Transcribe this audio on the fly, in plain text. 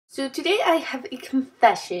So today I have a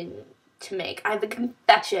confession to make. I have a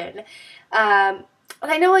confession. And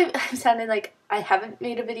I know I'm sounding like I haven't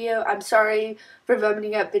made a video. I'm sorry for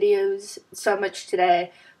vomiting up videos so much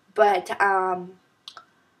today. But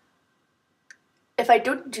if I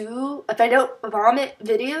don't vomit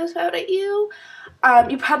videos out at you,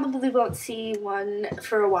 you probably won't see one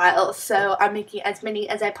for a while. So I'm making as many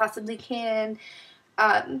as I possibly can.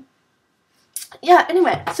 Yeah,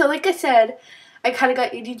 anyway, so like I said, I kind of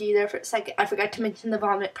got ADD there for a second. I forgot to mention the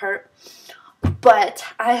vomit part. But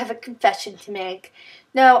I have a confession to make.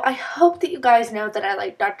 Now, I hope that you guys know that I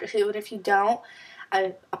like Doctor Who, and if you don't,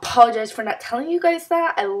 I apologize for not telling you guys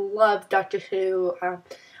that. I love Doctor Who.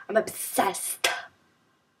 I'm obsessed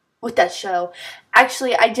with that show.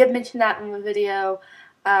 Actually, I did mention that in the video.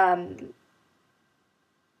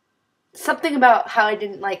 Something about how I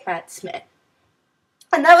didn't like Matt Smith.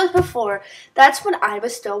 And that was before. That's when I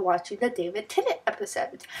was still watching the David Tennant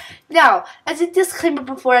episodes. Now, as a disclaimer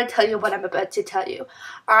before I tell you what I'm about to tell you,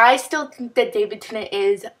 I still think that David Tennant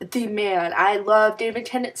is the man. I love David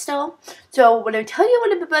Tennant still. So when I tell you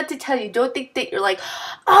what I'm about to tell you, don't think that you're like,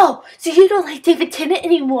 oh, so you don't like David Tennant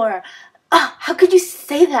anymore. Oh, how could you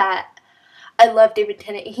say that? I love David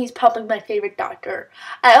Tennant. He's probably my favorite Doctor.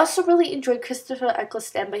 I also really enjoyed Christopher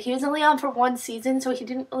Eccleston, but he was only on for one season, so he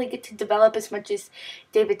didn't really get to develop as much as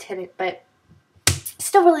David Tennant, but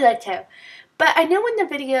still really liked him. But I know in the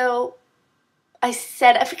video I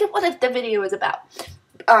said, I forget what the video was about.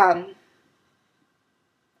 I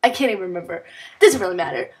can't even remember. Doesn't really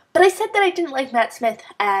matter. But I said that I didn't like Matt Smith,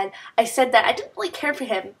 and I said that I didn't really care for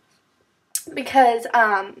him because,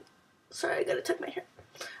 sorry, I gotta tuck my hair.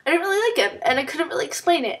 I didn't really like him, and I couldn't really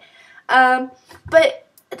explain it. But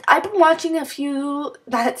I've been watching a few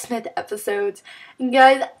Matt Smith episodes, and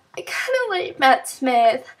guys, I kind of like Matt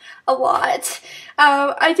Smith a lot.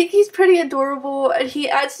 I think he's pretty adorable, and he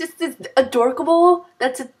adds just this adorkable.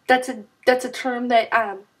 That's a term that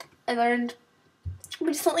I learned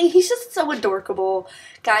recently. He's just so adorable,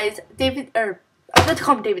 guys. I'm going to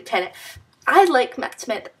call him David Tennant. I like Matt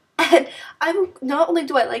Smith, and not only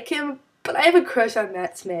do I like him, but I have a crush on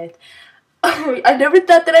Matt Smith. I never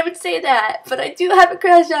thought that I would say that, but I do have a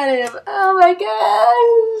crush on him. Oh my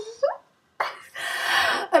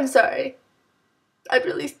gosh. I'm sorry.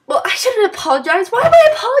 Well, I shouldn't apologize. Why am I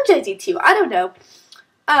apologizing to you? I don't know.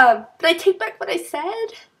 But I take back what I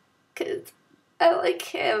said, because I like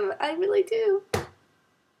him. I really do.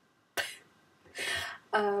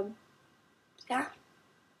 Yeah.